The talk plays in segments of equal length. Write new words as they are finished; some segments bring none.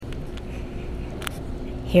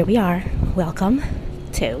here we are. Welcome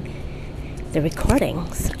to the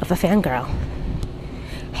recordings of a fangirl.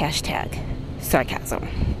 #sarcasm.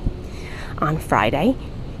 On Friday,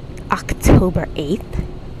 October 8th,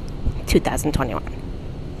 2021.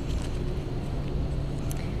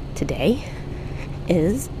 Today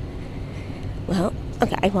is,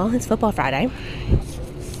 it's Football Friday,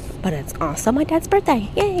 but it's also my dad's birthday.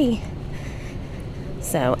 Yay!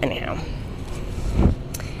 So, anyhow,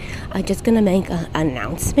 I'm just going to make an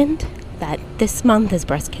announcement that this month is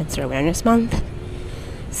Breast Cancer Awareness Month.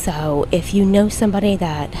 So, if you know somebody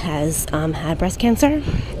that has had breast cancer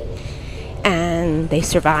and they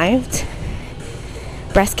survived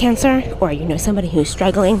breast cancer, or you know somebody who's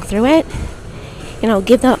struggling through it,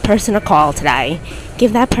 give that person a call today.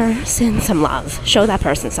 Give that person some love. Show that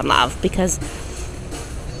person some love, because,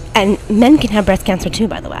 and men can have breast cancer too,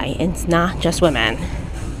 by the way. It's not just women.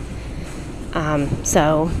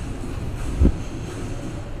 So,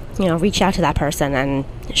 reach out to that person and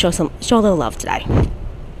show a little love today.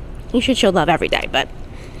 You should show love every day, but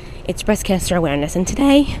it's Breast Cancer Awareness. And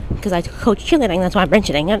today, because I coach cheerleading, that's why I'm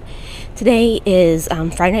mentioning it. Today is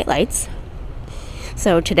Friday Night Lights.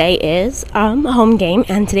 So today is a home game,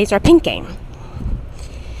 and today's our pink game.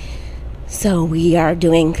 So we are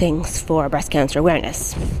doing things for breast cancer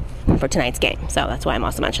awareness for tonight's game. So that's why I'm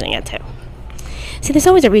also mentioning it too. See, there's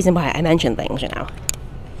always a reason why I mention things,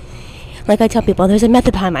 Like I tell people, there's a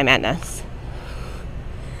method behind my madness.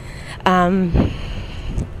 I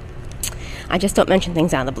just don't mention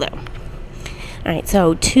things out of the blue. Alright,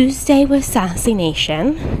 so Tuesday was Sassy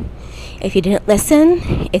Nation. If you didn't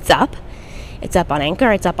listen, it's up. It's up on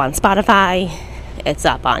Anchor, it's up on Spotify, it's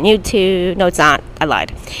up on YouTube. No, it's not. I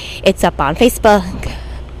lied. It's up on Facebook.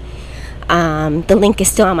 The link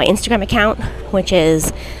is still on my Instagram account, which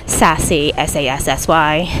is Sassy,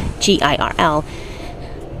 SASSY,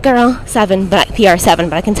 GIRL 7, but PR7.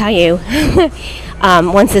 But I can tell you,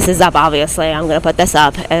 once this is up, obviously, I'm going to put this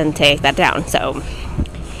up and take that down. So,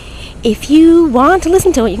 if you want to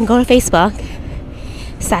listen to it, you can go to Facebook,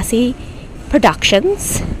 Sassy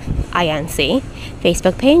Productions, INC,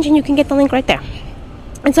 Facebook page, and you can get the link right there.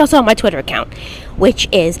 It's also on my Twitter account, which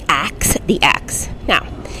is Axe the X. Now,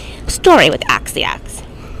 story with Axe the X.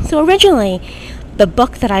 So originally, the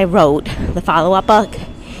book that I wrote, the follow-up book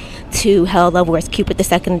to Hell, Love, Where's Cupid, the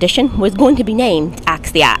second edition, was going to be named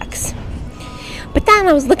Axe the Axe. But then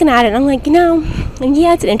I was looking at it, and I'm like,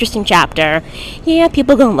 it's an interesting chapter. Yeah,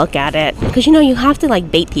 people are going to look at it. Because, you have to,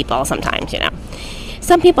 bait people sometimes,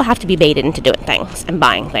 Some people have to be baited into doing things and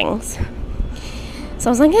buying things. So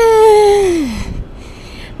I was like,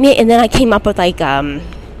 And then I came up with, a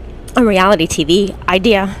reality TV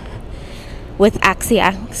idea with Axe the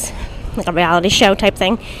Axe, like a reality show type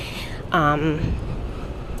thing.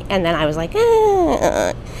 And then I was like,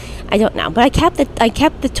 I don't know. But I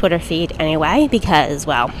kept the Twitter feed anyway because,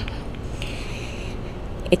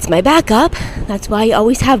 it's my backup. That's why I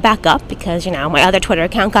always have backup, because, my other Twitter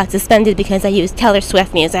account got suspended because I used Taylor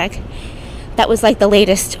Swift music. That was, the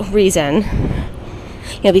latest reason.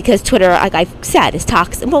 Because Twitter, like I said, is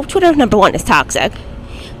toxic. Well, Twitter, number one, is toxic.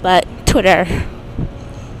 But Twitter,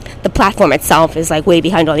 the platform itself, is, way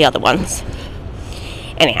behind all the other ones.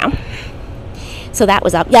 Anyhow. So that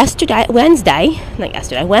was up Wednesday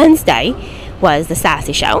was the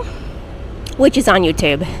Sassy Show, which is on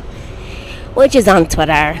YouTube, which is on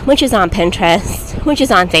Twitter, which is on Pinterest, which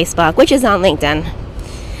is on Facebook, which is on LinkedIn.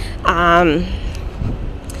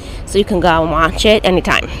 So you can go and watch it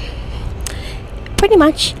anytime. Pretty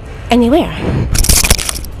much anywhere.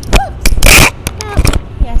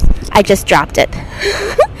 Yes, I just dropped it.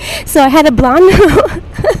 So I had a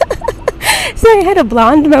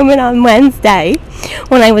blonde moment on Wednesday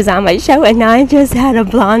when I was on my show, and now I just had a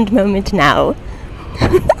blonde moment now.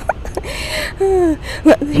 Well,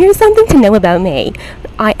 here's something to know about me.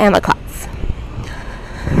 I am a klutz.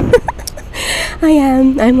 I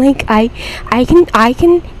am. I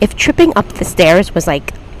can. If tripping up the stairs was a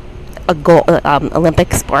goal,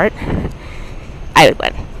 Olympic sport, I would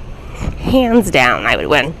win. Hands down, I would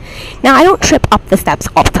win. Now, I don't trip up the steps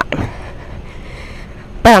all the time,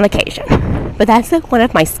 but on occasion. But that's one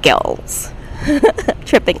of my skills.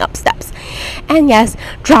 Tripping up steps. And yes,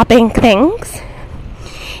 dropping things.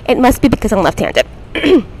 It must be because I'm left-handed.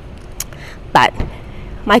 But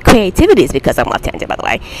my creativity is because I'm left-handed, by the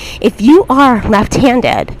way. If you are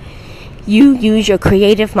left-handed, you use your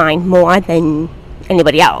creative mind more than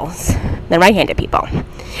anybody else, than right-handed people.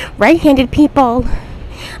 Right-handed people,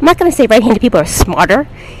 I'm not going to say right-handed people are smarter,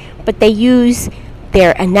 but they use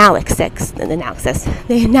their analysis.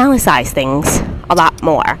 They analyze things a lot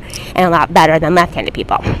more and a lot better than left-handed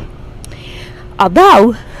people.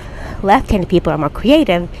 Although left-handed people are more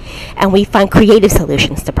creative, and we find creative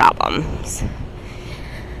solutions to problems.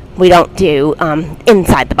 We don't do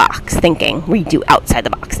inside the box thinking. We do outside the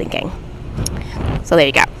box thinking. So there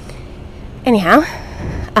you go. Anyhow,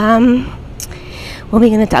 what are we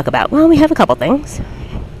going to talk about? Well, we have a couple things.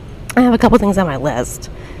 I have a couple things on my list.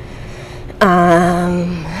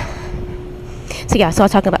 So I'll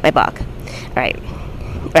talk about my book. Right.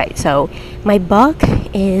 So my book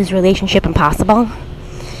is Relationship Impossible.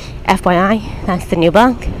 FYI, that's the new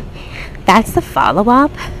book. That's the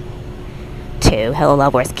follow-up to Hello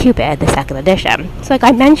Love Where's Cupid, the second edition. So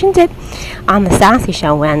I mentioned it on the Sassy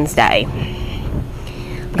Show Wednesday.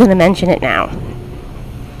 I'm going to mention it now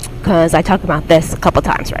because I talked about this a couple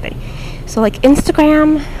times already. So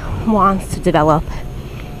Instagram wants to develop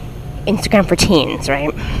Instagram for teens,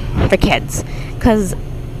 right? For kids. Because,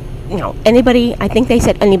 anybody, I think they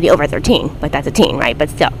said anybody over 13, but that's a teen, right? But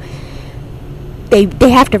still, they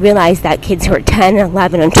have to realize that kids who are 10,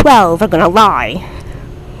 11, and 12 are going to lie.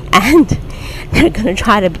 And they're going to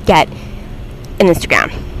try to get an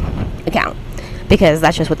Instagram account. Because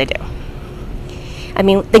that's just what they do. I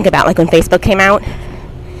mean, think about, when Facebook came out,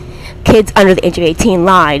 kids under the age of 18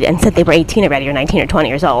 lied and said they were 18 already, or 19 or 20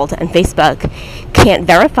 years old, and Facebook can't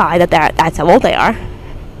verify that's how old they are.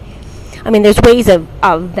 I mean, there's ways of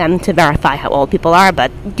them to verify how old people are,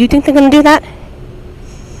 but do you think they're going to do that?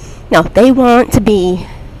 No, they want to be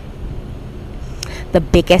the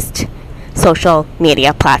biggest social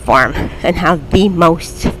media platform and have the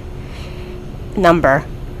most number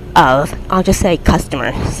of, I'll just say,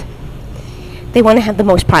 customers. They want to have the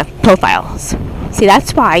most profiles. See,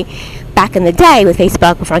 that's why back in the day with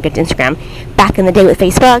Facebook, before I get to Instagram, back in the day with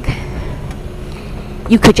Facebook,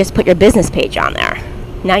 you could just put your business page on there.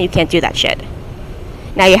 Now you can't do that shit.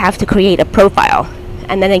 Now you have to create a profile,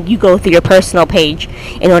 and then you go through your personal page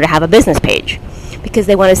in order to have a business page. Because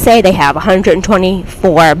they want to say they have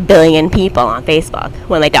 124 billion people on Facebook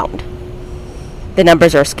when they don't. The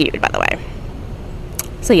numbers are skewed, by the way.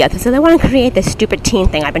 So they want to create this stupid teen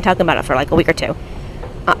thing. I've been talking about it for a week or two.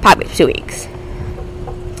 Probably 2 weeks.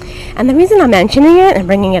 And the reason I'm mentioning it and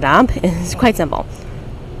bringing it up is quite simple.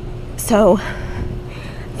 So,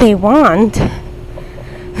 they want,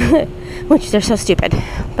 which they're so stupid,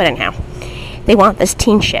 but anyhow, they want this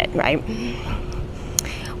teen shit, right?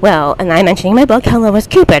 Well, and I'm mentioning in my book, Hello Where's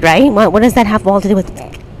Cupid, right? What does that have all to do with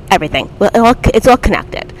everything? Well, it's all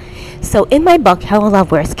connected. So in my book, Hello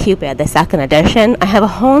Love Where's Cupid, the second edition, I have a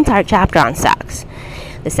whole entire chapter on sex.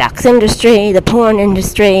 The sex industry, the porn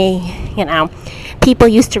industry, People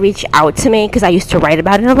used to reach out to me because I used to write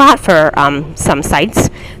about it a lot for some sites,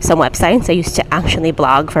 some websites. I used to actually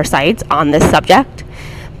blog for sites on this subject.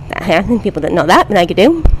 I think people didn't know that, but I could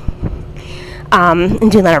do.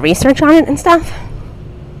 And do a lot of research on it and stuff.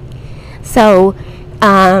 So,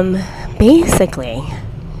 basically,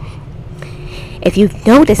 if you've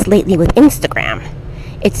noticed lately with Instagram,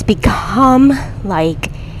 it's become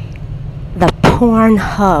like the porn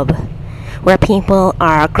hub where people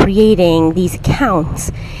are creating these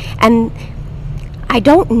accounts. And I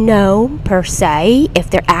don't know, per se, if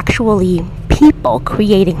they're actually people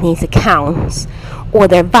creating these accounts or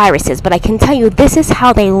they're viruses, but I can tell you this is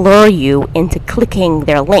how they lure you into clicking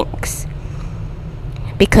their links.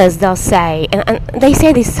 Because they'll say, and they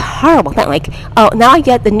say this horrible thing, oh, now I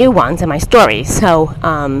get the new ones in my stories. So,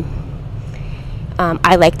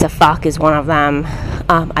 I like to fuck is one of them.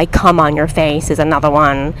 I come on your face is another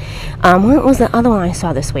one. What was the other one I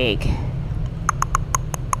saw this week?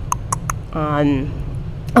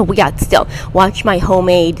 Still, watch my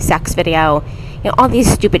homemade sex video. All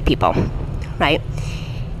these stupid people, right?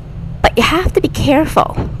 But you have to be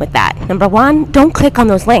careful with that. Number one, don't click on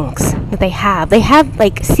those links that they have. They have,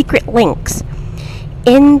 secret links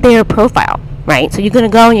in their profile, right? So you're going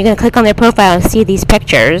to go and you're going to click on their profile and see these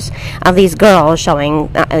pictures of these girls showing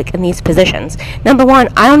in these positions. Number one,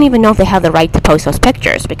 I don't even know if they have the right to post those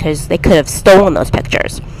pictures because they could have stolen those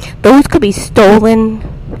pictures. Those could be stolen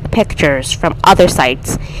pictures from other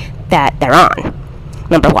sites that they're on.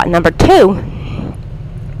 Number one. Number two,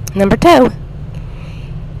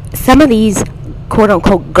 some of these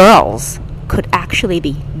quote-unquote girls could actually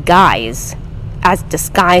be guys as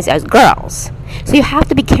disguised as girls. So you have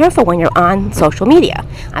to be careful when you're on social media.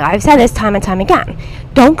 And I've said this time and time again.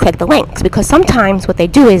 Don't click the links, because sometimes what they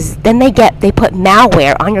do is then they put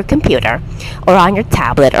malware on your computer or on your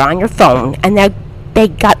tablet or on your phone, and they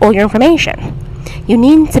got all your information. You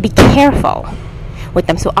need to be careful with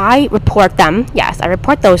them. So I report them. Yes, I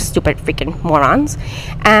report those stupid freaking morons,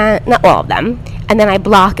 and not all of them. And then I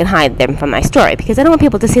block and hide them from my story because I don't want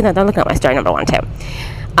people to see that they're looking at my story. Number one, too.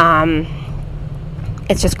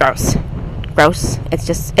 It's just gross. gross.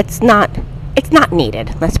 It's not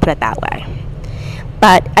needed. Let's put it that way.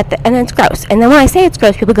 But and it's gross. And then when I say it's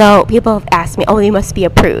gross, people have asked me, oh, you must be a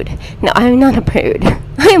prude. No, I'm not a prude.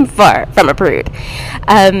 I am far from a prude.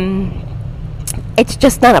 It's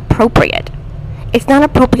just not appropriate. It's not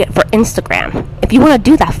appropriate for Instagram. If you want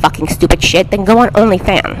to do that fucking stupid shit, then go on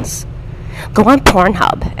OnlyFans. Go on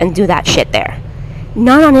Pornhub and do that shit there.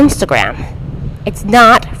 Not on Instagram. It's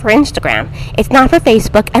not for Instagram. It's not for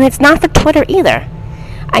Facebook, and it's not for Twitter either.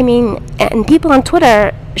 I mean, and people on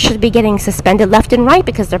Twitter should be getting suspended left and right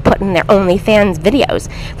because they're putting their OnlyFans videos.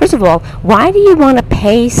 First of all, why do you want to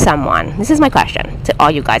pay someone? This is my question to all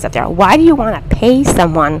you guys out there. Why do you want to pay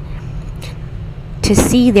someone to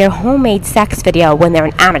see their homemade sex video when they're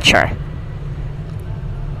an amateur?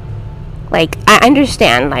 Like, I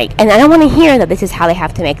understand, like, and I don't want to hear that this is how they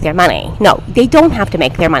have to make their money. No, they don't have to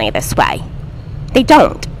make their money this way. They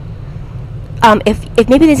don't. If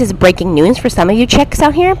maybe this is breaking news for some of you chicks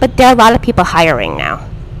out here, but there are a lot of people hiring now.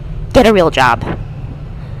 Get a real job.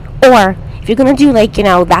 Or, if you're going to do, like,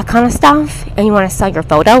 that kind of stuff, and you want to sell your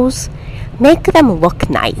photos, make them look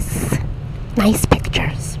nice. Nice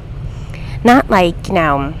pictures. Not like,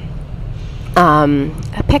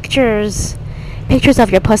 pictures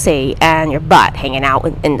of your pussy and your butt hanging out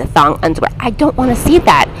in the thong underwear. I don't want to see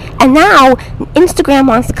that. And now Instagram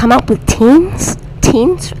wants to come up with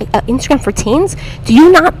Instagram for teens. Do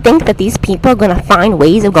you not think that these people are going to find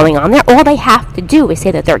ways of going on there? All they have to do is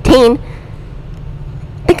say that they're teen.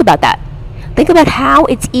 Think about that. Think about how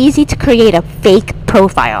it's easy to create a fake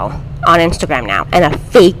profile on Instagram now, and a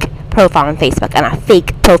fake profile on Facebook, and a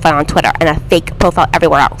fake profile on Twitter, and a fake profile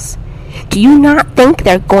everywhere else. Do you not think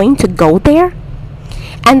they're going to go there?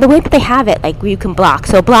 And the way that they have it, like, you can block.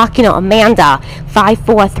 So block, Amanda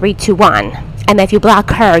 54321. And if you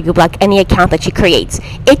block her, you block any account that she creates.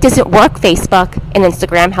 It doesn't work, Facebook and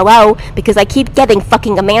Instagram. Hello? Because I keep getting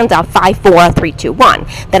fucking Amanda 54321.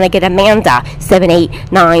 Then I get Amanda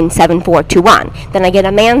 7897421. Then I get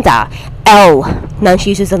Amanda L. Now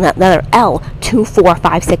she uses another L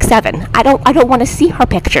 24567. I don't want to see her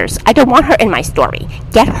pictures. I don't want her in my story.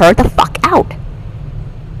 Get her the fuck out.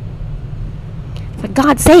 For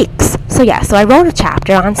God's sakes. So I wrote a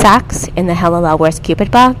chapter on sex in the LOL Where's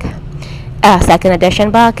Cupid book, second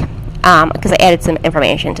edition book, because I added some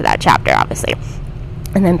information to that chapter, obviously.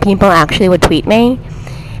 And then people actually would tweet me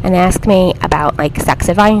and ask me about, like, sex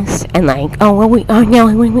advice, and like, our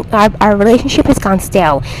relationship has gone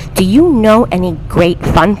stale. Do you know any great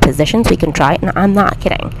fun positions we can try? And I'm not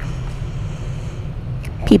kidding.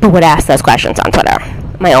 People would ask those questions on Twitter,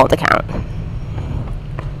 my old account.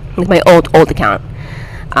 My old account,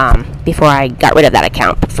 before I got rid of that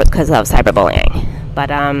account because of cyberbullying.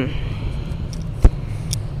 But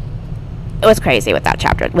it was crazy with that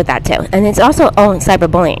chapter, with that too. And it's also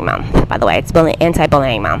cyberbullying month, by the way. It's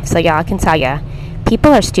anti-bullying month. So I can tell you,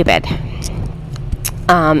 people are stupid.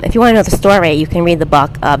 If you want to know the story, you can read the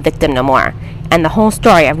book Victim No More, and the whole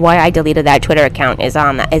story of why I deleted that Twitter account is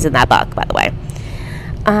in that book, by the way.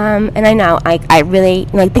 And I know, I really,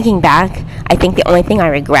 like, thinking back, I think the only thing I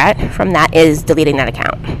regret from that is deleting that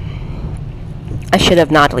account. I should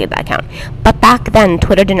have not deleted that account. But back then,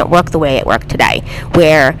 Twitter didn't work the way it worked today,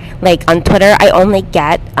 where, like, on Twitter, I only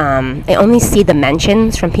see the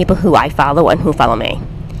mentions from people who I follow and who follow me.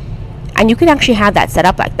 And you can actually have that set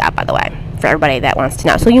up like that, by the way, for everybody that wants to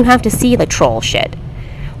know. So you have to see the troll shit,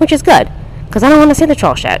 which is good, because I don't want to see the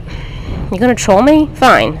troll shit. You're going to troll me?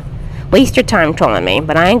 Fine. Waste your time trolling me,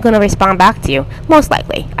 but I ain't going to respond back to you. Most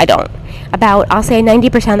likely, I don't. I'll say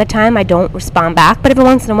 90% of the time, I don't respond back, but every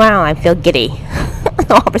once in a while, I feel giddy.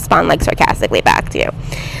 I'll respond, like, sarcastically back to you.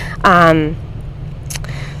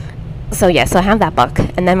 So I have that book.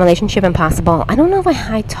 And then Relationship Impossible. I don't know if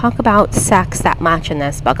I talk about sex that much in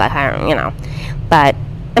this book. But, I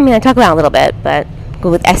talk about it a little bit, but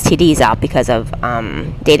with STDs out because of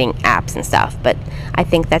dating apps and stuff. But I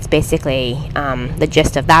think that's basically the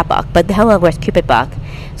gist of that book. But the Hello Where's Cupid book.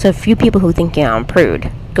 So a few people who think, I'm prude,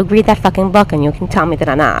 go read that fucking book and you can tell me that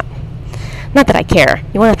I'm not. Not that I care.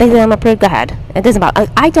 You want to think that I'm a prude? Go ahead. It doesn't bother.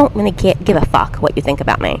 I don't really give a fuck what you think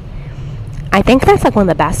about me. I think that's, like, one of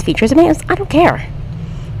the best features of me is I don't care.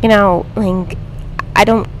 Like, I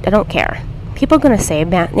don't care. People are gonna say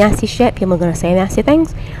nasty shit. People are gonna say nasty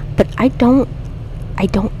things, but I don't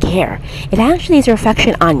care. It actually is a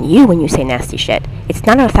reflection on you when you say nasty shit. It's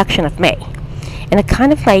not a reflection of me, and it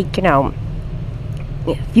kind of, like, it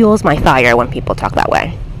fuels my fire when people talk that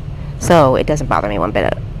way. So it doesn't bother me one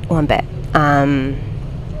bit.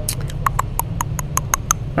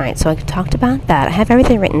 Alright, so I talked about that. I have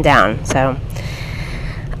everything written down. So,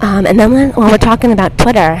 and then when we're talking about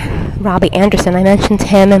Twitter, Robbie Anderson. I mentioned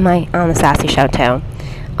him in on the Sassy Show too.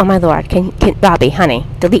 Oh my lord, can Robbie, honey,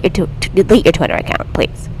 delete your Twitter account,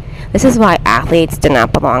 please. This is why athletes do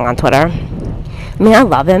not belong on Twitter. I mean, I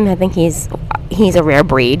love him. I think he's a rare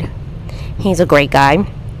breed. He's a great guy.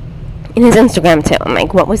 In his Instagram too. I'm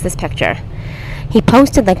like, what was this picture? He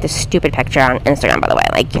posted like this stupid picture on Instagram, by the way.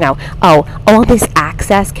 Like, all this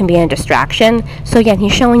access can be a distraction. So again,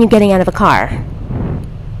 he's showing you getting out of a car.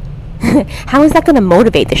 How is that going to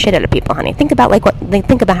motivate the shit out of people, honey? Think about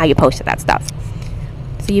how you posted that stuff.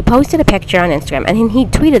 So you posted a picture on Instagram, and he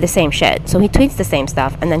tweeted the same shit. So he tweets the same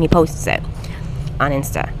stuff, and then he posts it on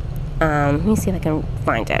Insta. Let me see if I can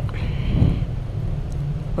find it.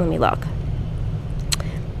 Let me look.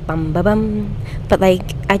 Bum ba bum. But like,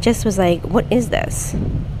 I just was like, what is this?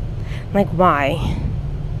 Like, why?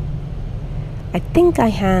 I think I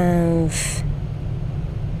have.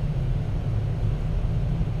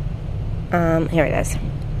 Here it is.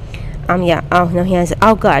 Yeah. Oh no, he has.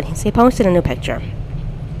 Oh, good. So he posted a new picture.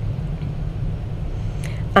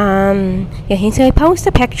 So he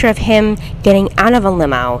posted a picture of him getting out of a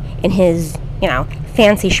limo in his,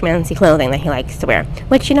 fancy schmancy clothing that he likes to wear.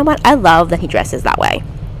 Which, you know what? I love that he dresses that way.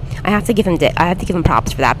 I have to give him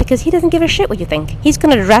props for that, because he doesn't give a shit what you think. He's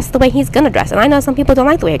gonna dress the way he's gonna dress, and I know some people don't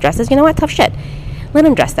like the way he dresses. You know what? Tough shit. Let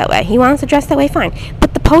him dress that way. He wants to dress that way, fine.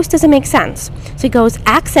 But the post doesn't make sense. So he goes,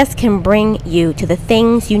 access can bring you to the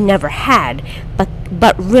things you never had,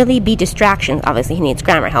 but really be distractions. Obviously, he needs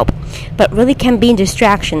grammar help. But really can be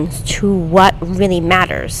distractions to what really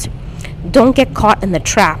matters. Don't get caught in the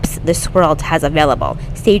traps this world has available.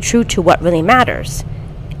 Stay true to what really matters.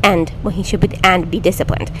 And be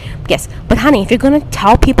disciplined. Yes, but honey, if you're gonna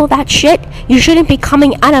tell people that shit, you shouldn't be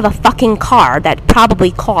coming out of a fucking car that probably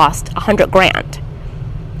cost $100,000,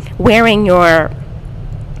 wearing your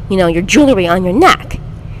jewelry on your neck.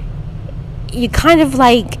 You kind of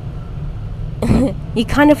like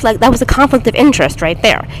that was a conflict of interest right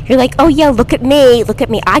there. You're like, oh yeah, look at me,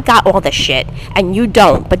 I got all this shit, and you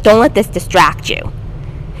don't. But don't let this distract you.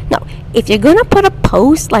 No, if you're gonna put a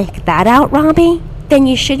post like that out, Robbie, then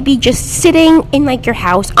you should be just sitting in like your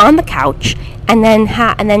house on the couch and then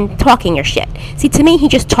talking your shit. See, to me, he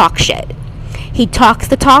just talks shit. He talks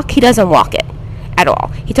the talk, he doesn't walk it at all.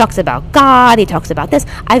 He talks about God, he talks about this.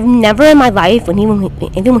 I've never in my life, even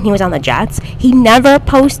when he was on the Jets, he never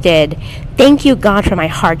posted, thank you God for my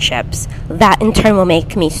hardships. That in turn will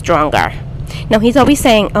make me stronger. No, he's always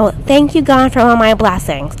saying, oh, thank you God for all my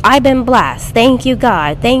blessings. I've been blessed. Thank you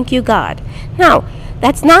God. Thank you God. No,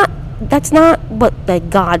 that's not what the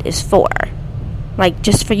God is for. Like,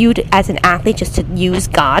 just for you to, as an athlete, just to use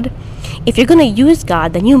God. If you're going to use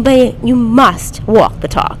God, then you must walk the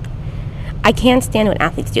talk. I can't stand when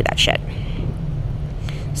athletes do that shit.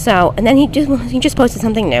 So, and then he just posted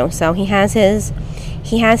something new. So he has his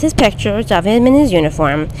pictures of him in his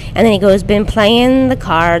uniform, and then he goes, been playing the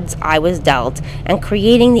cards I was dealt and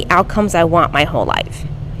creating the outcomes I want my whole life.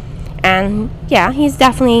 And yeah, he's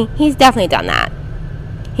definitely done that.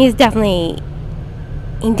 He definitely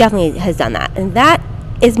has done that, and that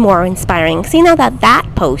is more inspiring. See, now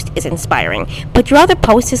that post is inspiring, but your other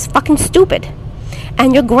post is fucking stupid,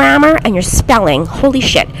 and your grammar and your spelling, holy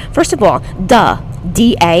shit. First of all,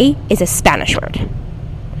 D-A is a Spanish word.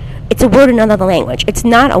 It's a word in another language. It's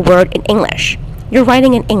not a word in English. You're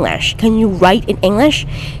writing in English. Can you write in English?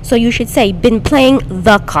 So you should say, been playing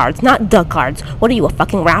the cards, not the cards. What are you, a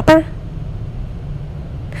fucking rapper?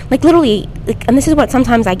 Like, literally, and this is what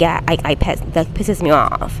sometimes I get, that pisses me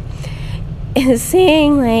off, is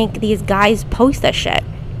seeing, like, these guys post this shit.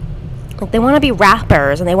 Like, they want to be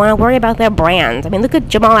rappers, and they want to worry about their brands. I mean, look at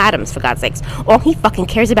Jamal Adams, for God's sakes. All he fucking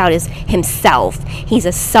cares about is himself. He's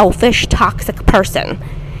a selfish, toxic person.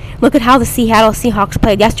 Look at how the Seattle Seahawks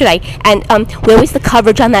played yesterday. And where was the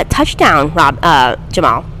coverage on that touchdown,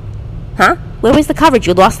 Jamal? Huh? Where was the coverage?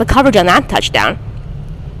 You lost the coverage on that touchdown.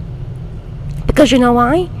 Because you know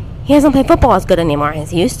why? He doesn't play football as good anymore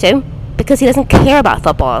as he used to, because he doesn't care about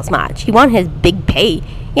football as much. He wanted his big pay.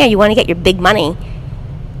 Yeah, you want to get your big money.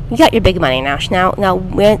 You got your big money now.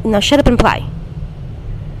 Now shut up and play.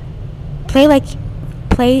 Play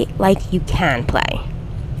like you can play.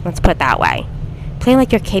 Let's put it that way. Play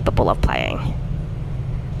like you're capable of playing.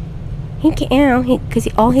 Because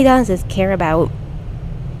all he does is care about,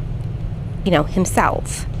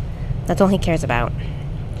 himself. That's all he cares about.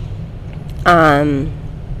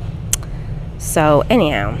 So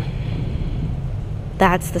anyhow,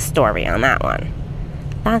 that's the story on that one.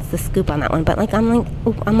 That's the scoop on that one. But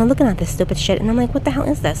I'm looking at this stupid shit, and I'm like, what the hell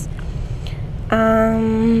is this?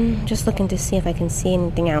 Just looking to see if I can see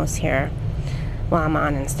anything else here while I'm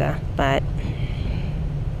on Insta. But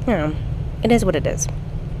it is what it is.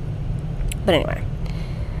 But anyway.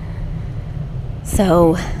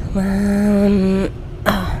 So,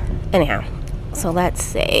 anyhow. So let's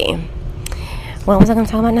see. What was I going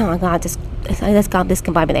to talk about now? I just got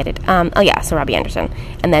discombobulated. So Robbie Anderson.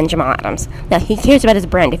 And then Jamal Adams. Now, he cares about his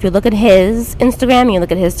brand. If you look at his Instagram, you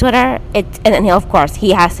look at his Twitter, and then of course,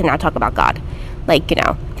 he has to now talk about God. Like,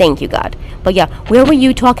 thank you, God. But yeah, where were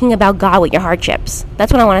you talking about God with your hardships?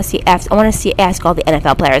 That's what I want to see. I want to ask all the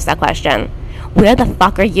NFL players that question. Where the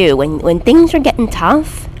fuck are you? When things are getting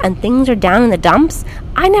tough and things are down in the dumps,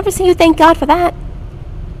 I never see you thank God for that.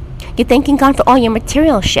 You're thanking God for all your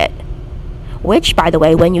material shit. Which, by the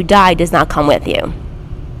way, when you die, does not come with you.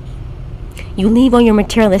 You leave all your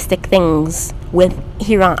materialistic things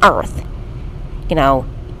here on earth.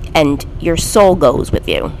 And your soul goes with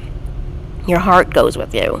you. Your heart goes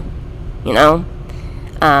with you.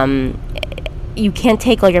 You can't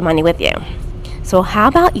take all your money with you. So how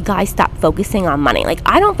about you guys stop focusing on money? Like,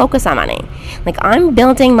 I don't focus on money. Like, I'm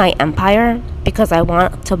building my empire because I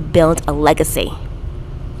want to build a legacy.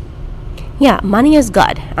 Yeah, money is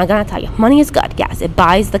good. I gotta tell you, money is good. Yes, it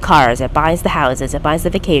buys the cars, it buys the houses, it buys the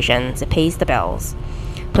vacations, it pays the bills,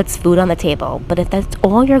 puts food on the table. But if that's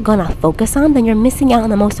all you're gonna focus on, then you're missing out on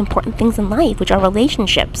the most important things in life, which are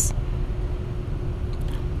relationships.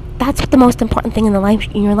 That's what the most important thing in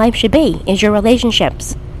your life should be, is your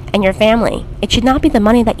relationships and your family. It should not be the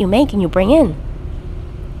money that you make and you bring in.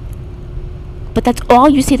 But that's all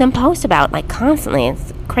you see them post about, like, constantly.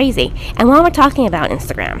 It's crazy. And while we're talking about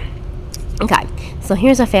Instagram, okay, so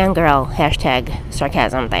here's a fangirl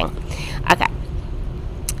 #sarcasm thing. Okay.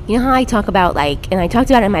 You know how I talk about, and I talked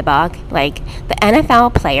about it in my blog, the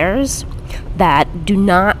NFL players that do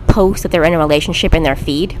not post that they're in a relationship in their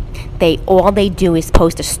feed. All they do is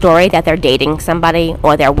post a story that they're dating somebody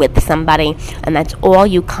or they're with somebody, and that's all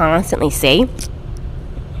you constantly see,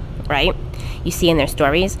 right? You see in their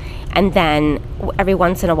stories, and then every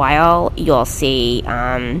once in a while you'll see,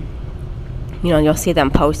 you'll see them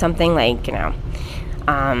post something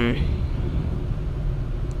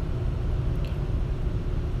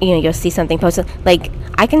you'll see something posted.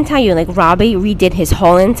 I can tell you, Robbie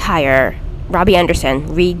Anderson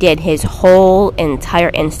redid his whole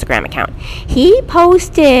entire Instagram account. He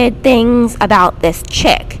posted things about this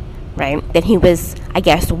chick, right, that he was, I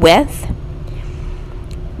guess, with,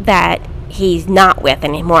 that he's not with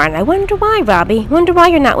anymore. And I wonder why, Robbie. Wonder why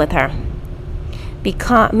you're not with her.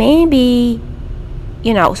 Because maybe,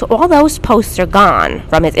 so all those posts are gone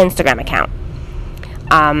from his Instagram account.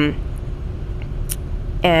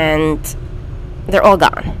 And they're all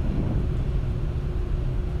gone.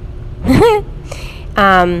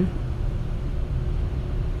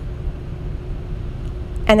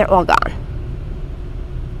 And they're all gone.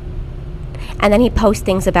 And then he posts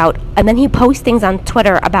things on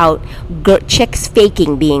Twitter about chicks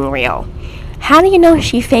faking being real. How do you know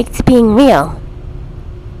she faked being real?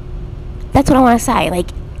 That's what I want to say.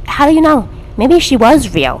 How do you know? Maybe she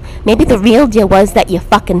was real. Maybe the real deal was that you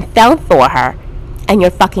fucking fell for her and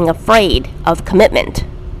you're fucking afraid of commitment.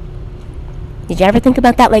 Did you ever think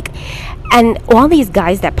about that? And all these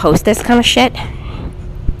guys that post this kind of shit,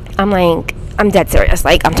 I'm dead serious.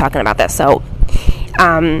 I'm talking about this. So,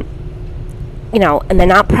 and they're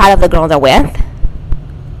not proud of the girl they're with.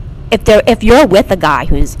 If you're with a guy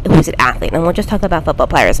who's an athlete, and we'll just talk about football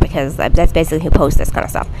players because that's basically who posts this kind of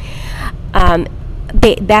stuff.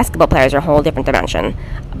 Basketball players are a whole different dimension,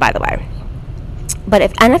 by the way. But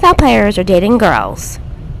if NFL players are dating girls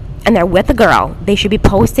and they're with a girl, they should be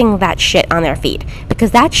posting that shit on their feed,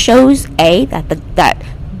 because that shows that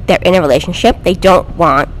they're in a relationship. They don't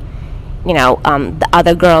want the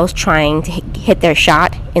other girls trying to hit their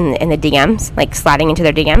shot in the DMs, sliding into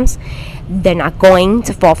their DMs. They're not going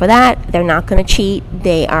to fall for that. They're not going to cheat.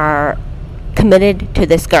 They are committed to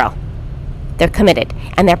this girl. They're committed,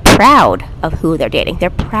 and they're proud of who they're dating.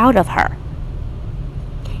 They're proud of her.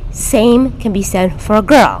 Same can be said for a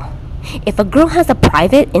girl. If a girl has a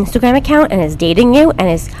private Instagram account and is dating you and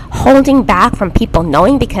is holding back from people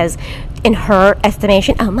knowing because in her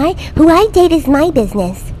estimation, who I date is my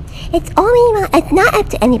business. It's not up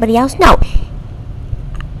to anybody else. No.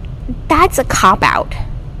 That's a cop-out.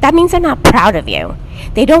 That means they're not proud of you.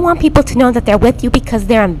 They don't want people to know that they're with you because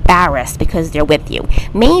they're embarrassed because they're with you.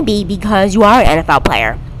 Maybe because you are an NFL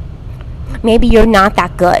player. Maybe you're not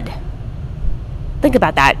that good. Think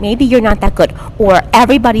about that. Maybe you're not that good. Or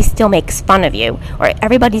everybody still makes fun of you. Or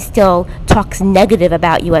everybody still talks negative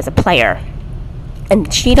about you as a player.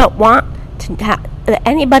 And she don't want to let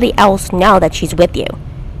anybody else know that she's with you.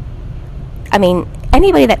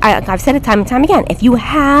 Anybody that I've said it time and time again, if you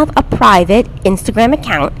have a private Instagram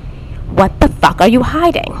account, what the fuck are you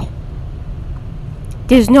hiding?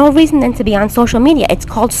 There's no reason then to be on social media. It's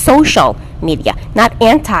called social media, not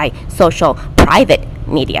anti-social, private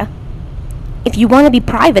media. If you want to be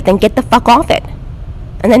private, then get the fuck off it.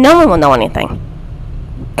 And then no one will know anything.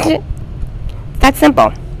 That's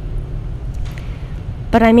simple.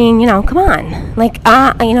 But I mean, come on. Like, if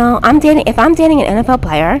I'm dating an NFL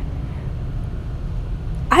player,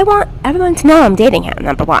 I want everyone to know I'm dating him,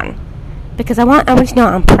 number one. Because I want everyone to know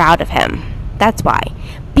I'm proud of him. That's why.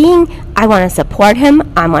 I want to support him.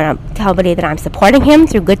 I want to tell everybody that I'm supporting him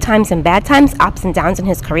through good times and bad times, ups and downs in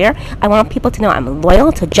his career. I want people to know I'm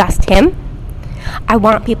loyal to just him. I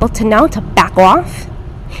want people to know to back off.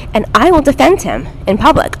 And I will defend him in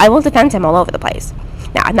public. I will defend him all over the place.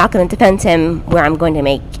 Now, I'm not going to defend him where I'm going to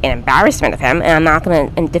make an embarrassment of him, and I'm not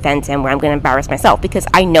going to defend him where I'm going to embarrass myself, because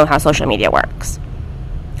I know how social media works.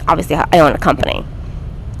 Obviously, I own a company.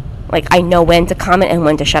 Like, I know when to comment and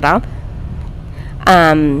when to shut up.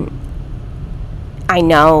 I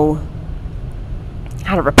know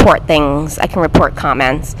how to report things. I can report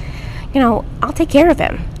comments. I'll take care of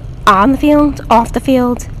him. On the field, off the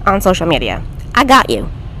field, on social media. I got you.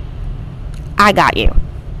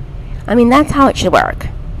 I mean, that's how it should work.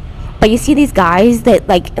 But you see these guys that,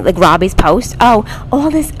 like Robbie's post, all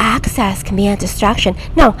this access can be a distraction.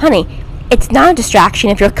 No, honey, it's not a distraction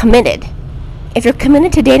if you're committed. If you're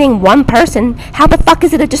committed to dating one person, how the fuck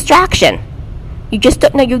is it a distraction? You just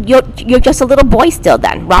don't know. You're just a little boy still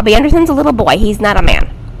then. Robbie Anderson's a little boy. He's not a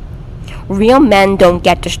man. Real men don't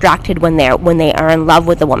get distracted when they are in love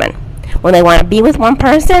with a woman. When they want to be with one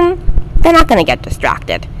person, they're not going to get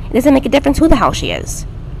distracted. It doesn't make a difference who the hell she is.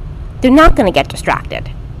 They're not going to get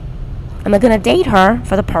distracted. And they're going to date her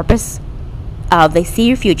for the purpose of they see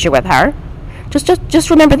your future with her. Just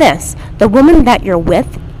remember this. The woman that you're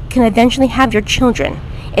with can eventually have your children.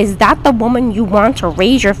 Is that the woman you want to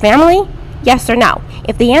raise your family? Yes or no?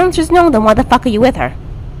 If the answer is no, then why the fuck are you with her?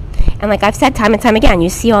 And like I've said time and time again, you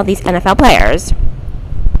see all these NFL players,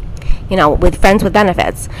 with friends with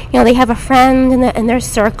benefits. They have a friend in their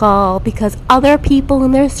circle because other people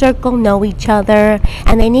in their circle know each other,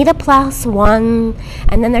 and they need a plus one.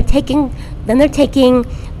 And then they're taking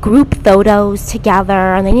group photos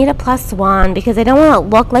together, and they need a plus one because they don't want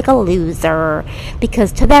to look like a loser.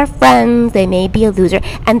 Because to their friends, they may be a loser,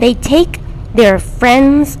 and they take their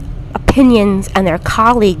friends' opinions and their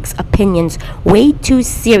colleagues' opinions way too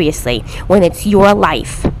seriously when it's your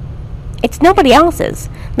life. It's nobody else's.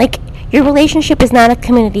 Like, your relationship is not a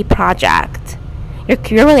community project.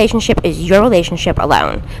 Your relationship is your relationship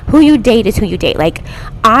alone. Who you date is who you date. Like,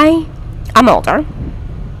 I'm older.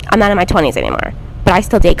 I'm not in my 20s anymore. But I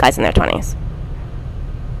still date guys in their 20s.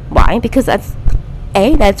 Why? Because that's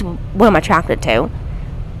what I'm attracted to.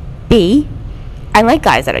 B, I like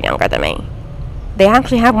guys that are younger than me. They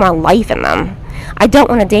actually have more life in them. I don't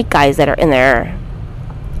want to date guys that are in their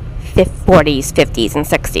 40s, 50s, and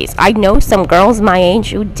 60s. I know some girls my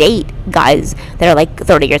age who date guys that are like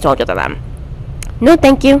 30 years older than them. No,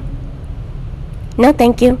 thank you. No,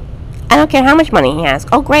 thank you. I don't care how much money he has.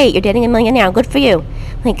 Oh, great, you're dating a millionaire. Good for you.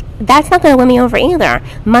 Like, that's not going to win me over either.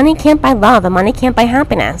 Money can't buy love, and money can't buy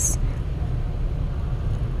happiness.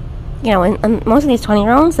 And most of these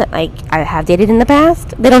 20-year-olds that, I have dated in the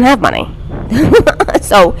past, they don't have money.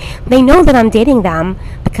 So they know that I'm dating them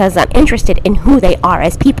because I'm interested in who they are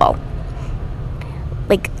as people.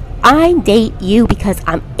 Like, I date you because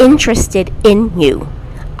I'm interested in you.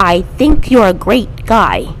 I think you're a great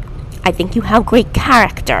guy. I think you have great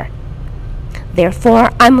character. Therefore,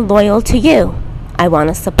 I'm loyal to you. I want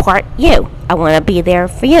to support you. I want to be there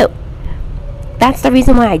for you. That's the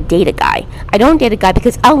reason why I date a guy. I don't date a guy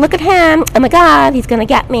because, look at him. Oh my God, he's going to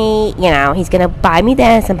get me. He's going to buy me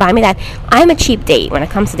this and buy me that. I'm a cheap date when it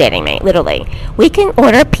comes to dating me, literally. We can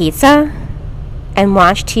order pizza and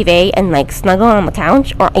watch TV and snuggle on the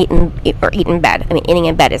couch or eat in bed. I mean, eating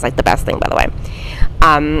in bed is the best thing, by the way.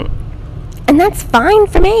 And that's fine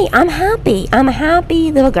for me. I'm happy. I'm a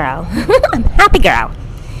happy little girl. I'm a happy girl.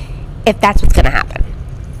 If that's what's going to happen.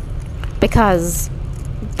 Because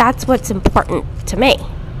that's what's important to me.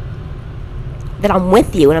 That I'm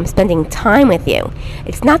with you and I'm spending time with you.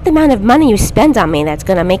 It's not the amount of money you spend on me that's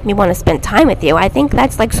going to make me want to spend time with you. I think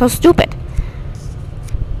that's so stupid.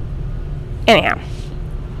 Anyhow.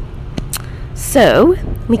 So,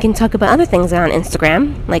 we can talk about other things on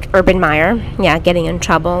Instagram, like Urban Meyer, getting in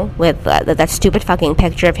trouble with that stupid fucking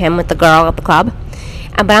picture of him with the girl at the club.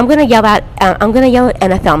 But I'm gonna yell at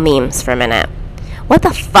NFL memes for a minute. What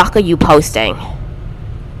the fuck are you posting?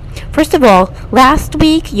 First of all, last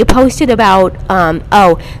week you posted about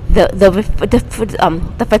the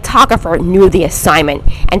photographer knew the assignment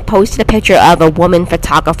and posted a picture of a woman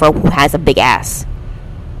photographer who has a big ass.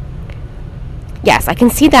 Yes, I can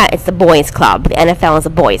see that it's the boys' club. The NFL is a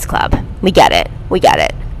boys' club. We get it. We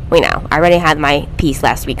know. I already had my piece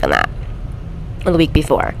last week on that. Or the week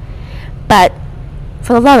before. But,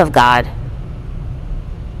 for the love of God,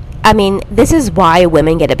 I mean, this is why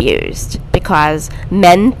women get abused. Because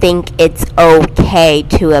men think it's okay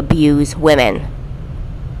to abuse women.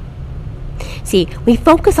 See, we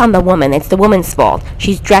focus on the woman. It's the woman's fault.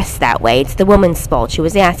 She's dressed that way. It's the woman's fault. She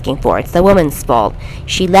was asking for it. It's the woman's fault.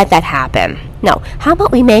 She let that happen. No. How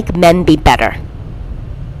about we make men be better?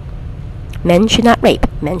 Men should not rape.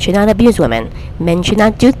 Men should not abuse women. Men should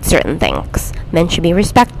not do certain things. Men should be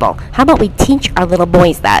respectful. How about we teach our little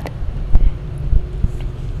boys that?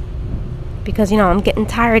 Because, I'm getting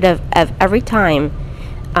tired of every time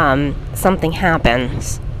something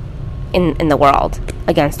happens in the world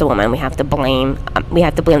against a woman, we have to blame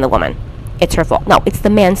the woman. It's her fault. No, it's the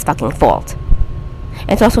man's fucking fault.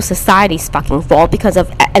 And it's also society's fucking fault because of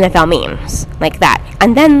NFL memes like that.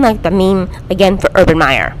 And then like the meme again for Urban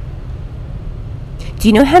Meyer. Do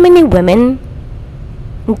you know how many women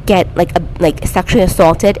get like sexually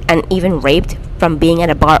assaulted and even raped from being at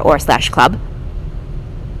a bar or / club?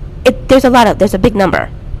 There's a big number.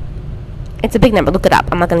 It's a big number. Look it up.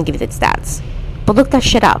 I'm not going to give you the stats. But look that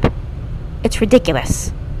shit up. It's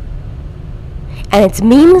ridiculous. And it's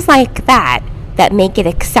memes like that that make it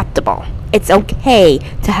acceptable. It's okay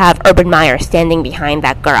to have Urban Meyer standing behind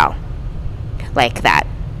that girl. Like that.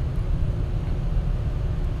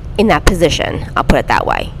 In that position. I'll put it that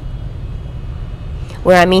way.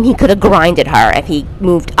 Where, he could have grinded her. If he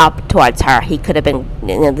moved up towards her, he could have been,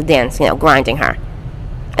 the dance, grinding her.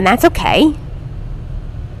 And that's okay.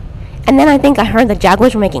 And then I think I heard the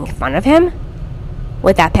Jaguars were making fun of him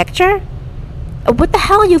with that picture. What the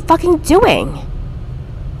hell are you fucking doing?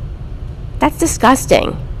 That's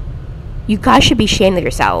disgusting. You guys should be ashamed of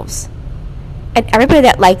yourselves. And everybody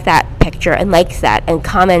that liked that picture and likes that and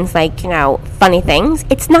comments funny things,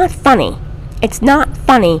 it's not funny. It's not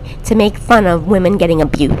funny to make fun of women getting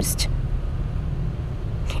abused.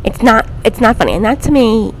 It's not funny. And that to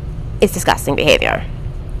me is disgusting behavior.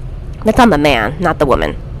 That's on the man, not the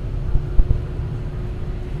woman.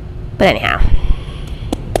 But anyhow,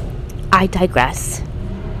 I digress.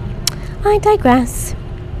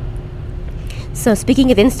 So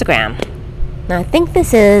speaking of Instagram, now I think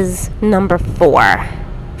this is number 4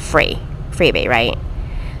 freebie, right?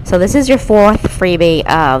 So this is your 4th freebie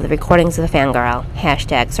of the recordings of the Fangirl,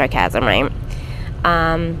 #sarcasm, right?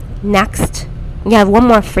 Next, you have one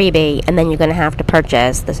more freebie, and then you're going to have to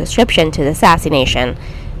purchase the subscription to the Sassy Nation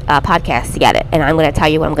podcast to get it. And I'm going to tell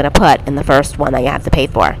you what I'm going to put in the first one that you have to pay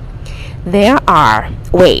for. There are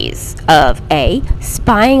ways of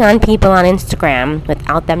spying on people on Instagram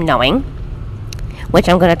without them knowing, which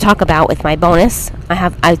I'm going to talk about with my bonus.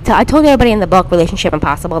 I told everybody in the book Relationship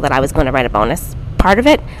Impossible that I was going to write a bonus part of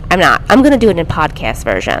it. I'm not. I'm going to do it in podcast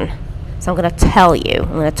version. So I'm going to tell you.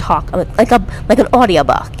 I'm going to talk like an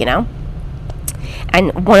audiobook,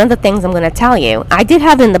 And one of the things I'm going to tell you, I did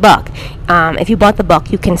have it in the book. If you bought the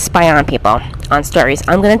book, you can spy on people on stories.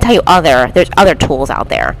 I'm going to tell you there's other tools out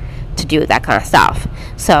there to do that kind of stuff.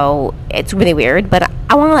 So it's really weird, but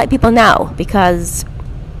I want to let people know because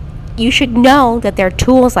you should know that there are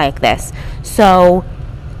tools like this. So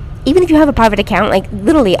even if you have a private account,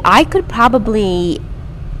 literally, I could probably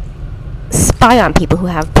spy on people who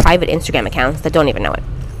have private Instagram accounts that don't even know it.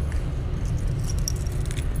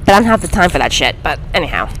 But I don't have the time for that shit. But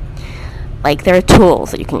anyhow, there are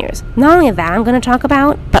tools that you can use. Not only that I'm going to talk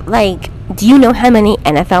about, but do you know how many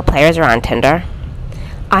NFL players are on Tinder?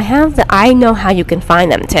 I know how you can find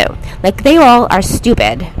them too. They all are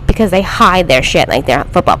stupid because they hide their shit they're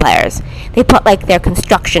football players. They put their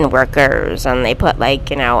construction workers, and they put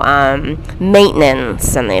maintenance,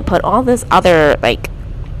 and they put all this other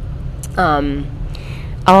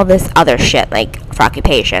shit for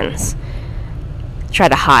occupations. Try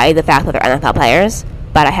to hide the fact that they're NFL players,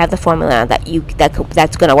 but I have the formula that's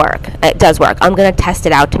going to work. It does work. I'm going to test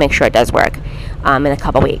it out to make sure it does work in a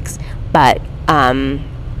couple weeks, but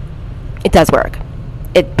it does work.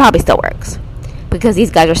 It probably still works because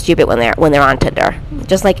these guys are stupid when they're on Tinder,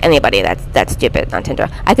 just like anybody that's stupid on Tinder.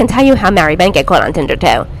 I can tell you how married men get caught on Tinder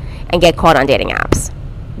too, and get caught on dating apps,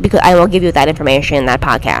 because I will give you that information in that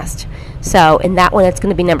podcast. So in that one, it's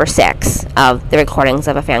going to be number 6 of the recordings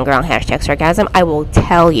of a Fangirl #sarcasm. I will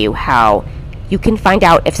tell you how you can find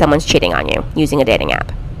out if someone's cheating on you using a dating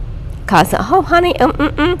app. Because,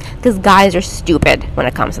 because guys are stupid when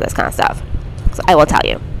it comes to this kind of stuff. So I will tell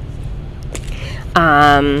you.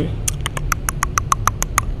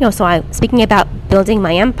 So speaking about building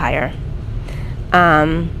my empire,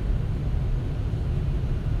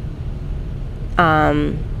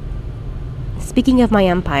 speaking of my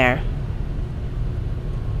empire,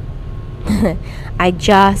 I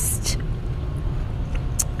just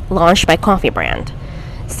launched my coffee brand.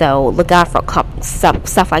 So look out for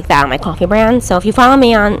stuff like that on my coffee brand. So if you follow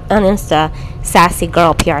me on Insta, Sassy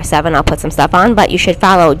Girl PR7, I'll put some stuff on. But you should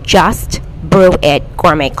follow Just Brew It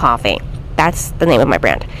Gourmet Coffee. That's the name of my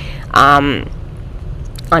brand on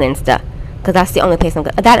Insta, because that's the only place I'm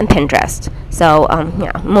that and Pinterest. So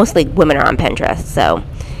mostly women are on Pinterest. So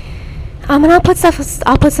and I'll put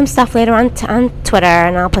some stuff later on Twitter,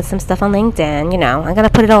 and I'll put some stuff on LinkedIn. I'm gonna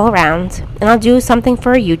put it all around, and I'll do something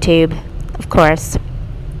for YouTube, of course.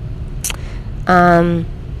 And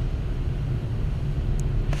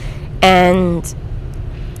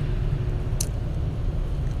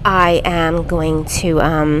I am going to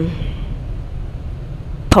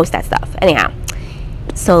post that stuff. Anyhow,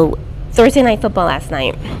 so Thursday night football last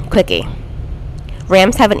night, quickie.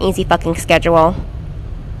 Rams have an easy fucking schedule.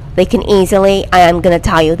 They can easily, I'm going to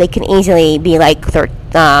tell you, they can easily be like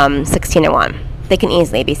 16-1. They can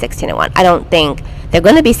easily be 16-1. I don't think they're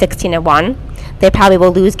going to be 16-1. They probably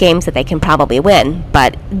will lose games that they can probably win,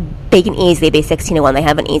 but they can easily be 16-1. They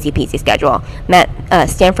have an easy peasy schedule.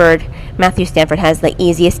 Matthew Stafford has the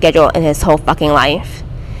easiest schedule in his whole fucking life.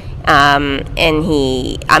 And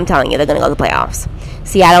I'm telling you, they're going to go to the playoffs.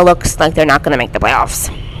 Seattle looks like they're not going to make the playoffs.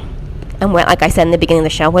 And like I said in the beginning of the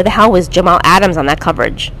show, where the hell was Jamal Adams on that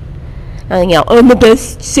coverage? I'm the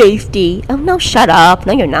best safety. Oh, no, shut up.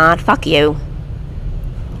 No, you're not. Fuck you.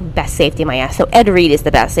 Best safety, my ass. So Ed Reed is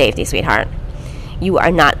the best safety, sweetheart. You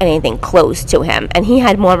are not anything close to him. And he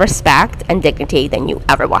had more respect and dignity than you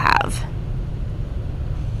ever will have.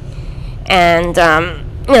 And,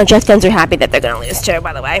 Jets fans are happy that they're going to lose too,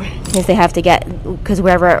 by the way. Because they have to because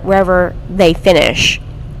wherever they finish,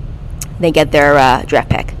 they get their draft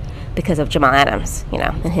pick. Because of Jamal Adams,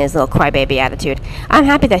 and his little crybaby attitude. I'm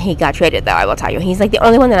happy that he got traded, though, I will tell you. He's, the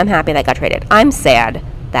only one that I'm happy that got traded. I'm sad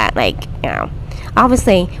that,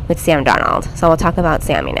 obviously with Sam Darnold. So we'll talk about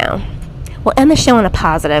Sammy now. We'll end the show on a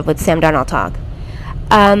positive with Sam Darnold talk.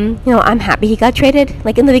 I'm happy he got traded.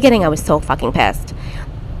 In the beginning, I was so fucking pissed.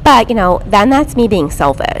 But, then that's me being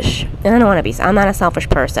selfish. And I don't want to be. I'm not a selfish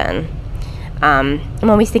person. I'm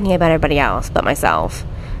always thinking about everybody else but myself,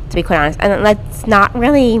 to be quite honest. And that's not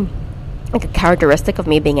really a characteristic of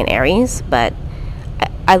me being an Aries, but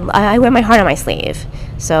I wear my heart on my sleeve.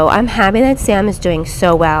 So I'm happy that Sam is doing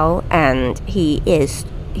so well, and he's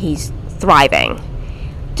thriving.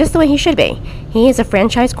 Just the way he should be. He is a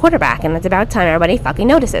franchise quarterback, and it's about time everybody fucking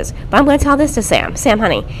notices. But I'm going to tell this to Sam. Sam,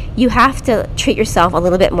 honey, you have to treat yourself a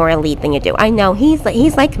little bit more elite than you do. I know he's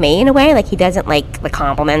like me in a way. He doesn't like the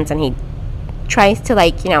compliments, and he tries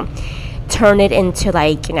to, turn it into,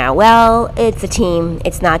 well, it's a team.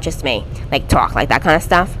 It's not just me. Talk, that kind of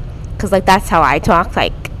stuff. Because, that's how I talk,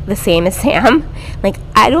 the same as Sam.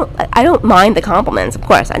 I don't mind the compliments, of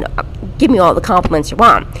course. I know, give me all the compliments you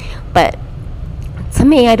want. But to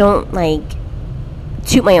me, I don't,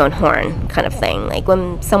 toot my own horn kind of thing.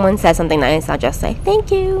 When someone says something nice, I'll just say, thank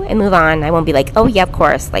you, and move on. I won't be oh, yeah, of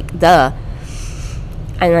course, duh.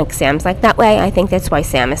 And, Sam's that way. I think that's why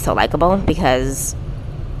Sam is so likable, because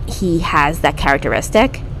he has that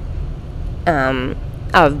characteristic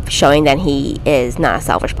of showing that he is not a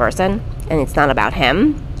selfish person, and it's not about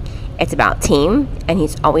him. It's about team, and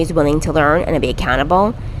he's always willing to learn and to be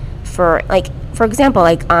accountable for example,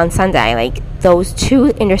 on Sunday, those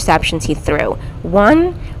 2 interceptions he threw.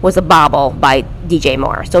 One was a bobble by DJ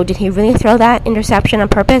Moore. So did he really throw that interception on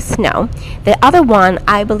purpose? No. The other one,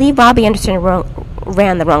 I believe Robbie Anderson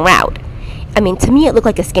ran the wrong route. To me, it looked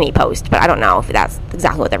like a skinny post, but I don't know if that's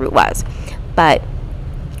exactly what the route was. But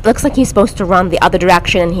it looks like he's supposed to run the other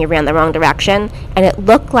direction, and he ran the wrong direction. And it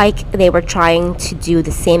looked like they were trying to do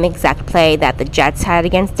the same exact play that the Jets had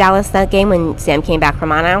against Dallas that game when Sam came back from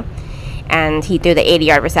mono. And he threw the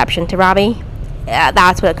 80-yard reception to Robbie.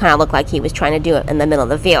 That's what it kind of looked like. He was trying to do it in the middle of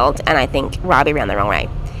the field, and I think Robbie ran the wrong way.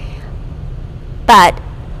 But,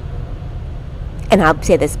 and I'll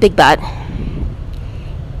say this big but,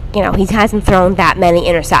 he hasn't thrown that many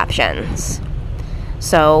interceptions.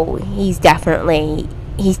 So he's definitely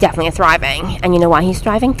thriving. And you know why he's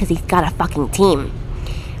thriving? Because he's got a fucking team,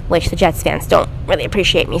 which the Jets fans don't really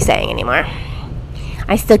appreciate me saying anymore.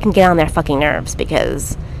 I still can get on their fucking nerves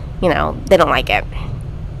because, they don't like it.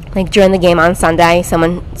 During the game on Sunday,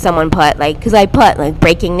 someone put, because I put,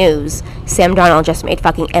 breaking news, Sam Darnold just made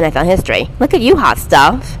fucking NFL history. Look at you, hot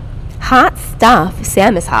stuff. Hot stuff.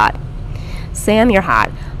 Sam is hot. Sam, you're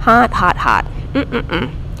hot. Hot, hot, hot.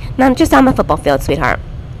 Not just on the football field, sweetheart.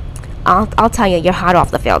 I'll tell you, you're hot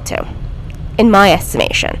off the field, too. In my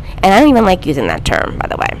estimation. And I don't even like using that term, by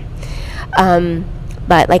the way.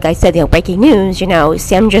 But like I said, breaking news,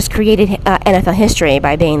 Sam just created NFL history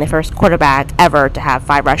by being the first quarterback ever to have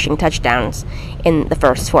 5 rushing touchdowns in the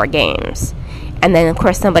first 4 games. And then, of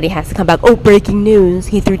course, somebody has to come back, breaking news,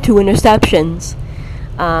 he threw 2 interceptions.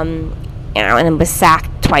 And was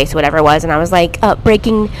sacked twice, whatever it was. And I was like,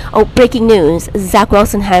 breaking news, Zach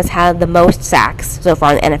Wilson has had the most sacks so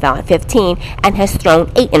far in the NFL at 15 and has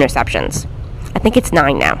thrown 8 interceptions. I think it's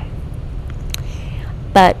 9 now.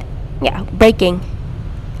 But, yeah, breaking.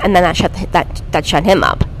 And then that shut him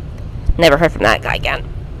up. Never heard from that guy again.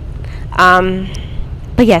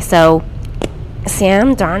 But yeah, so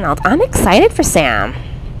Sam Darnold. I'm excited for Sam.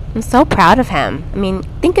 I'm so proud of him. I mean,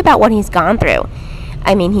 think about what he's gone through.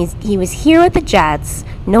 I mean, he was here with the Jets.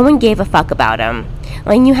 No one gave a fuck about him.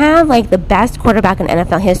 When you have, the best quarterback in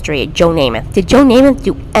NFL history, Joe Namath. Did Joe Namath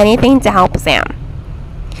do anything to help Sam?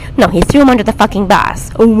 No, he threw him under the fucking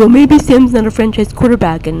bus. Oh, well, maybe Sam's not a franchise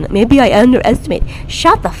quarterback, and maybe I underestimate.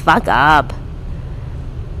 Shut the fuck up.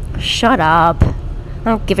 Shut up. I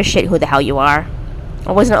don't give a shit who the hell you are.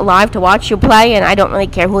 I wasn't alive to watch you play, and I don't really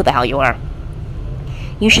care who the hell you are.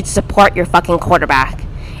 You should support your fucking quarterback.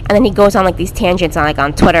 And then he goes on these tangents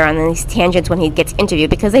on Twitter, and then these tangents when he gets interviewed,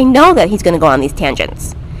 because they know that he's going to go on these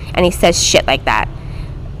tangents. And he says shit like that.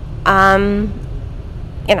 I'm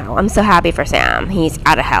so happy for Sam. He's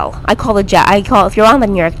out of hell. If you're on the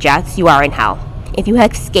New York Jets, you are in hell. If you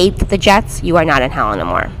have escaped the Jets, you are not in hell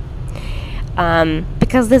anymore.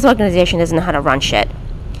 Because this organization doesn't know how to run shit.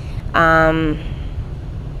 But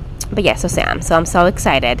yeah, so Sam. So I'm so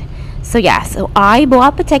excited. So yeah, so I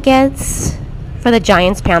bought the tickets for the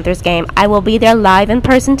Giants-Panthers game. I will be there live in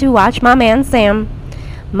person to watch my man Sam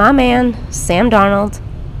Darnold.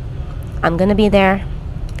 I'm gonna be there.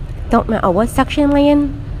 Don't know what section am I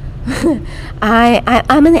in?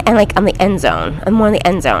 I'm in the end zone. I'm one of the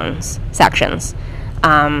end zones sections.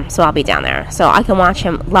 So I'll be down there, so I can watch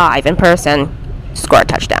him live in person score a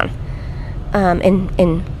touchdown.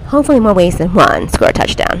 In hopefully more ways than one, score a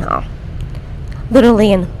touchdown. Oh.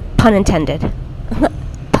 Literally and pun intended.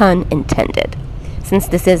 Pun intended. Since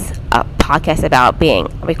this is a podcast about being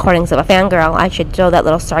recordings of a fangirl, I should throw that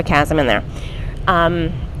little sarcasm in there.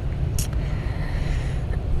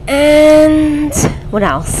 And what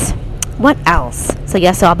else? So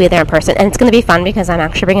yes, I'll be there in person, and it's going to be fun because I'm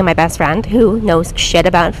actually bringing my best friend who knows shit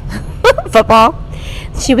about football.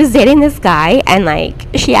 She was dating this guy, and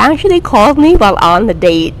she actually called me while on the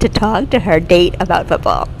date to talk to her date about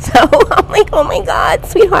football. So I'm like, oh my god,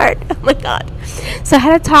 sweetheart, oh my god. So I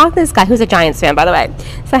had to talk to this guy who's a Giants fan, by the way.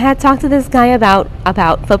 So I had to talk to this guy about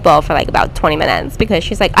football for about 20 minutes because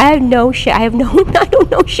she's like, I don't know shit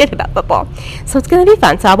about football. So it's gonna be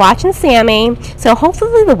fun. So I'm watching Sammy. So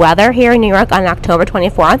hopefully the weather here in New York on October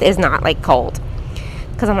 24th is not cold.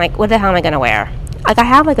 Because I'm like, what the hell am I gonna wear? I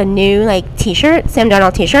have a new t-shirt, Sam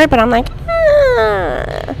Darnold t-shirt, but I'm like,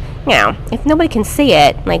 if nobody can see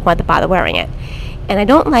it, why bother wearing it? And I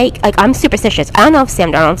don't I'm superstitious. I don't know if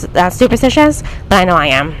Sam Darnold's that superstitious, but I know I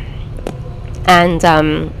am. And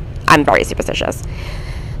I'm very superstitious.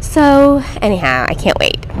 So anyhow, I can't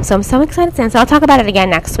wait. So I'm so excited, Sam. So I'll talk about it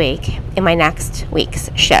again next week in my next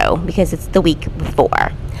week's show because it's the week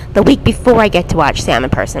before. The week before I get to watch Sam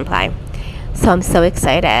in person play. So I'm so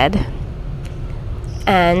excited.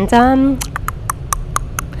 And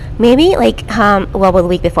maybe the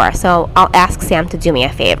week before. So I'll ask Sam to do me a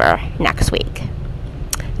favor next week.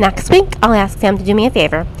 I'll ask Sam to do me a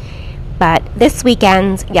favor. But this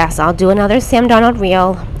weekend, yes, I'll do another Sam Darnold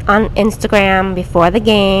reel on Instagram before the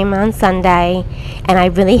game on Sunday. And I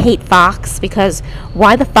really hate Fox because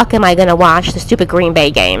why the fuck am I going to watch the stupid Green Bay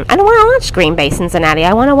game? I don't want to watch Green Bay Cincinnati.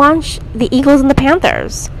 I want to watch the Eagles and the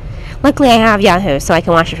Panthers. Luckily, I have Yahoo, so I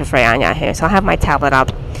can watch it for free on Yahoo. So I'll have my tablet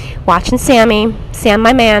up, watching Sam,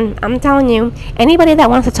 my man. I'm telling you, anybody that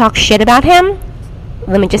wants to talk shit about him,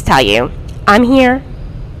 let me just tell you, I'm here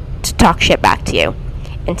to talk shit back to you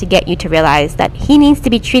and to get you to realize that he needs to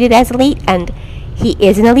be treated as elite, and he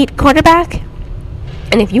is an elite quarterback.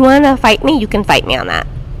 And if you want to fight me, you can fight me on that.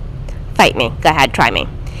 Fight me. Go ahead, try me.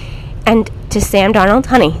 And to Sam Darnold,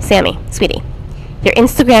 honey, Sammy, sweetie, your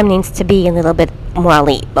Instagram needs to be a little bit more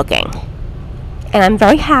elite looking. And I'm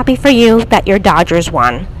very happy for you that your Dodgers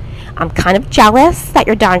won. I'm kind of jealous that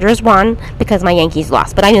your Dodgers won because my Yankees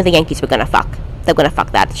lost. But I knew the Yankees were going to fuck. They're going to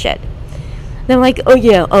fuck that shit. They're like,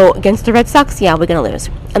 against the Red Sox? Yeah, we're going to lose.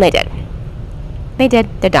 And they did.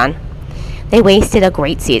 They're done. They wasted a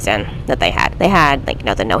great season that they had. They had,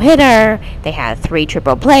 the no-hitter. They had 3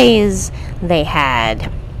 triple plays. They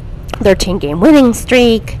had 13-game winning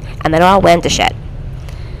streak. And it all went to shit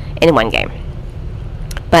in one game.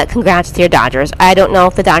 But congrats to your Dodgers. I don't know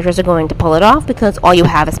if the Dodgers are going to pull it off because all you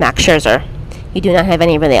have is Max Scherzer. You do not have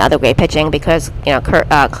any really other great pitching because I'll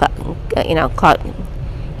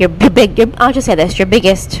just say this: your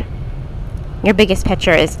biggest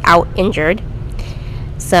pitcher is out injured,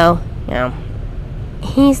 so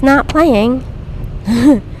he's not playing.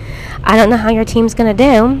 I don't know how your team's gonna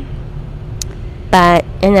do, and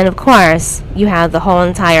then of course you have the whole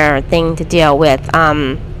entire thing to deal with.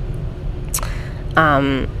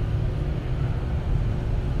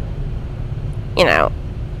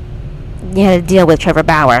 You had to deal with Trevor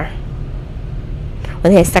Bauer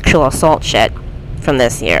with his sexual assault shit from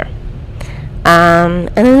this year. And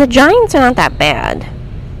then the Giants are not that bad.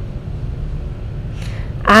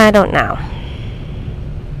 I don't know.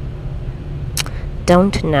 I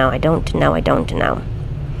don't know.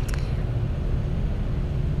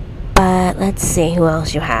 But let's see who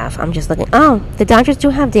else you have. I'm just looking. Oh, the Dodgers do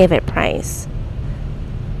have David Price.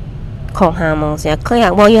 Cole Hamels,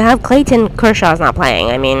 well, you have Clayton Kershaw's not playing.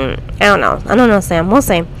 I mean, I don't know, Sam. We'll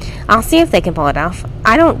see. I'll see if they can pull it off.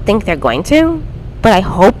 I don't think they're going to, but I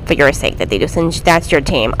hope for your sake that they do. Since that's your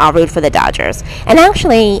team, I'll root for the Dodgers. And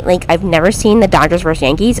actually, I've never seen the Dodgers versus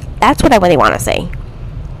Yankees. That's what I really want to see.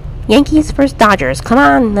 Yankees versus Dodgers. Come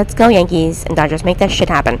on, let's go Yankees and Dodgers. Make that shit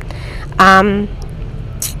happen.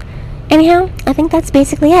 Anyhow, I think that's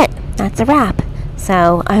basically it. That's a wrap.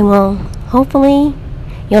 So I will hopefully.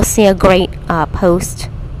 You'll see a great post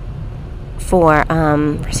for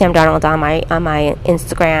Sam Darnold on my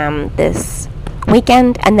Instagram this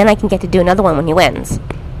weekend, and then I can get to do another one when he wins.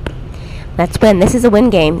 Let's win. This is a win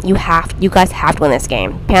game. You guys have to win this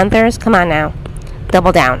game. Panthers, come on now,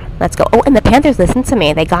 double down. Let's go. Oh, and the Panthers listened to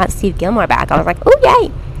me. They got Steve Gilmore back. I was like, oh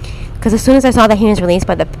yay! Because as soon as I saw that he was released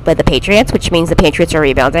by the Patriots, which means the Patriots are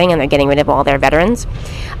rebuilding and they're getting rid of all their veterans.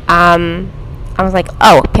 I was like,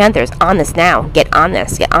 oh, Panthers, on this now. Get on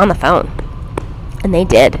this. Get on the phone. And they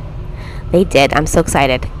did. I'm so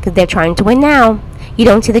excited because they're trying to win now. You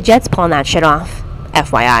don't see the Jets pulling that shit off.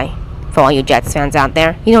 FYI. For all you Jets fans out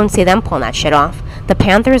there. You don't see them pulling that shit off. The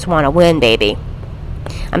Panthers want to win, baby.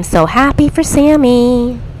 I'm so happy for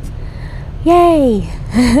Sammy. Yay.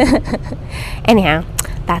 Anyhow,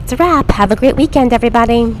 that's a wrap. Have a great weekend,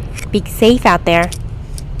 everybody. Be safe out there.